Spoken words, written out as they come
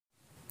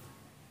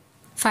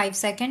5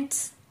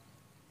 seconds.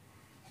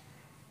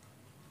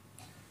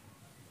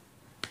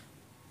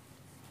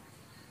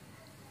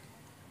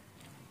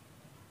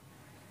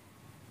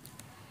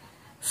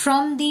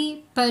 From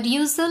the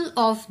perusal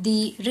of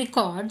the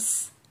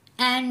records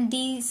and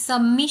the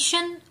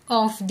submission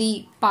of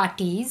the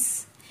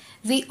parties,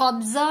 we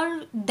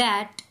observe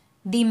that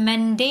the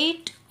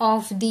mandate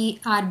of the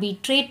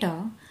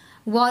arbitrator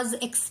was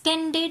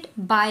extended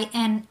by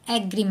an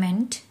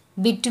agreement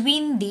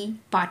between the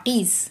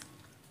parties.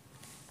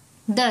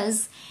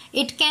 Thus,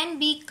 it can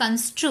be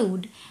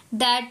construed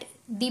that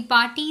the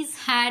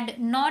parties had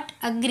not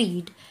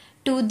agreed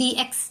to the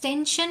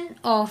extension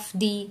of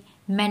the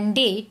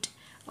mandate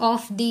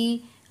of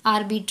the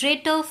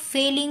arbitrator,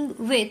 failing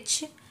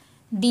which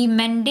the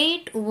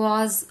mandate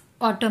was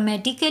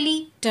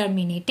automatically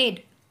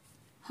terminated.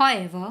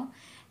 However,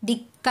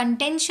 the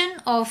contention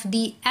of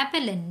the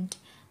appellant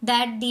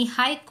that the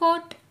High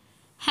Court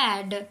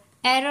had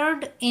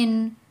erred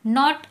in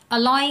not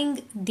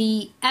allowing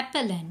the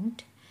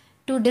appellant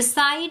to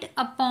decide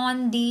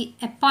upon the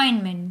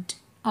appointment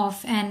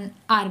of an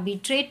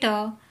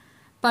arbitrator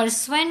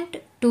pursuant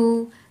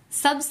to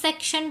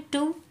subsection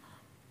 2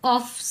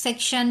 of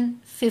section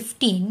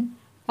 15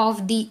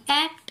 of the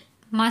Act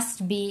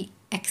must be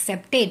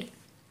accepted.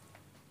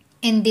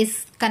 In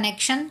this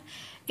connection,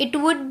 it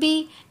would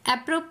be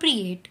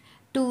appropriate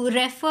to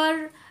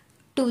refer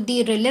to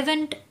the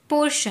relevant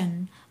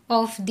portion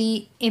of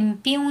the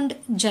impugned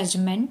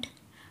judgment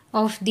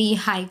of the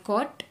High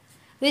Court,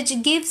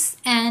 which gives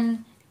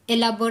an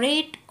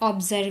elaborate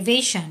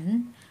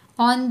observation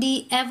on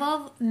the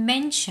above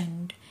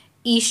mentioned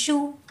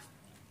issue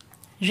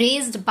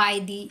raised by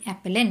the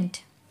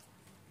appellant.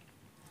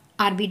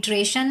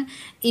 Arbitration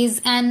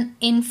is an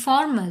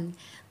informal,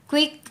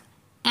 quick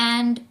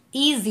and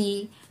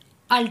easy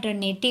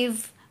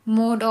alternative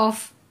mode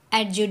of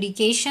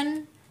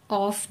adjudication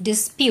of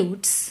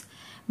disputes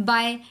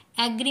by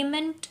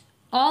agreement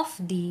of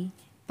the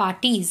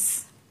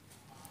parties.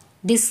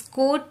 This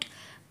court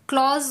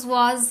clause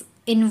was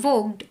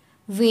invoked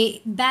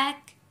way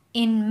back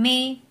in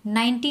May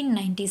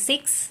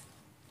 1996,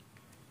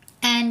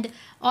 and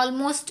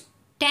almost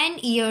 10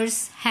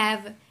 years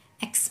have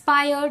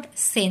expired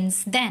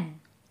since then.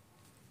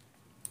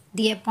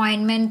 The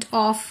appointment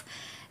of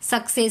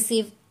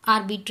successive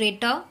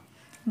arbitrator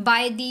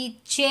by the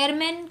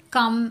chairman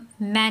cum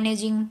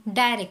managing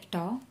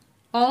director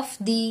of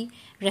the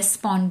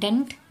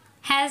respondent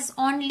has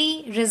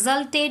only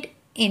resulted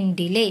in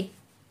delay.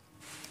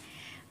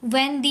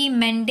 When the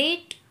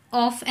mandate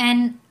of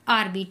an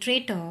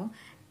arbitrator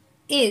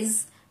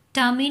is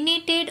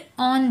terminated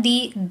on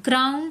the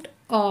ground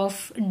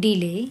of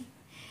delay,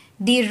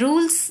 the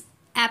rules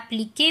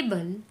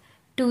applicable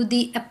to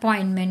the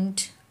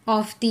appointment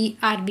of the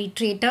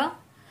arbitrator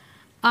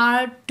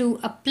are to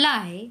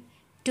apply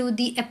to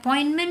the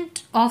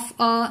appointment of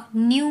a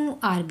new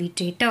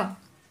arbitrator.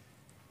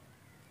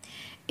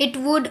 It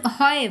would,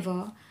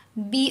 however,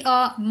 be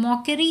a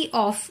mockery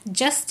of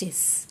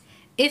justice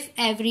if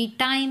every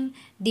time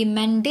the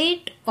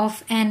mandate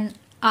of an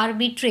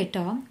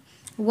arbitrator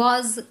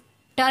was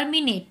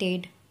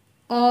terminated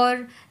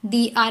or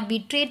the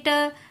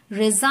arbitrator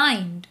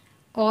resigned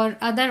or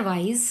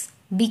otherwise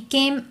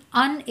became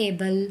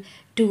unable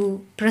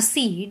to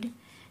proceed,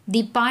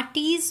 the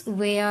parties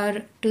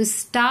were to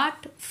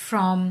start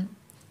from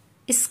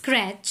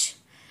scratch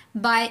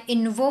by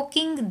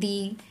invoking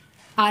the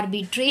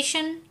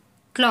arbitration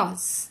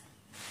clause.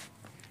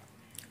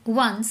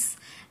 Once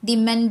the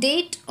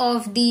mandate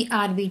of the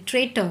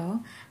arbitrator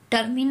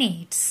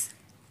terminates,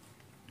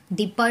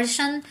 the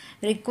person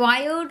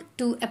required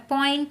to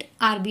appoint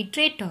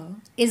arbitrator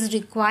is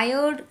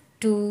required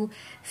to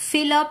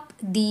fill up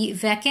the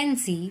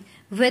vacancy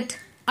with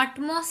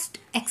utmost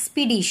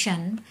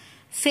expedition,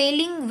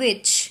 failing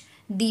which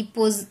the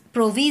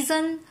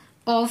provision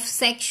of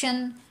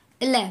section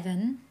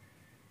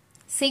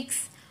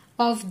 11(6)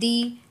 of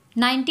the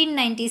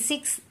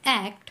 1996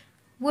 Act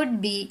would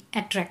be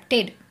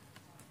attracted.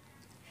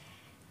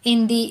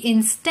 In the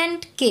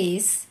instant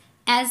case,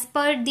 as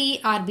per the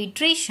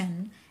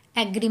arbitration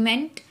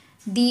agreement,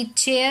 the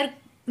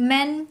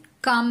chairman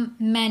cum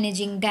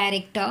managing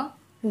director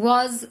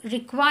was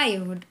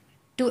required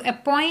to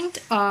appoint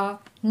a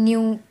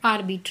new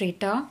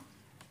arbitrator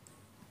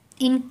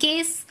in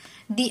case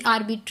the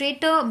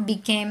arbitrator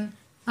became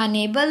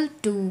unable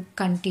to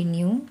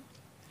continue,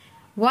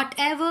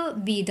 whatever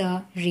be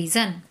the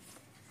reason.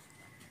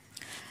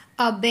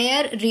 A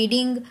bare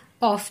reading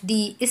of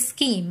the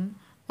scheme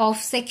of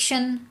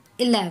section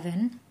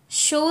 11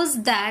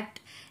 shows that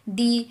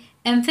the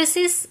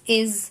emphasis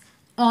is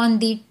on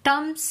the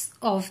terms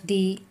of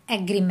the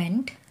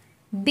agreement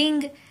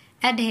being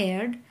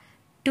adhered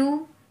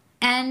to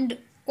and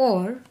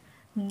or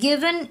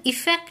given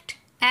effect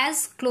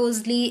as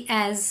closely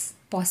as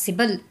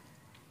possible.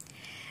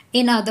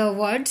 In other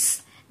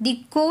words,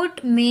 the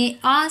court may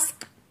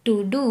ask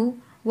to do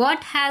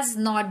what has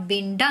not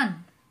been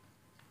done.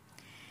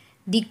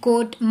 The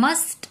court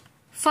must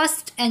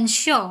first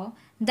ensure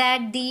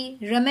that the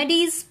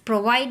remedies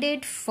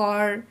provided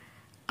for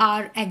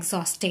are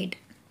exhausted.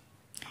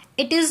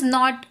 it is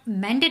not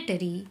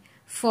mandatory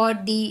for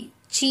the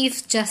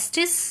Chief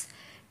Justice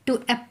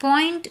to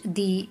appoint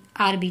the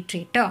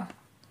arbitrator.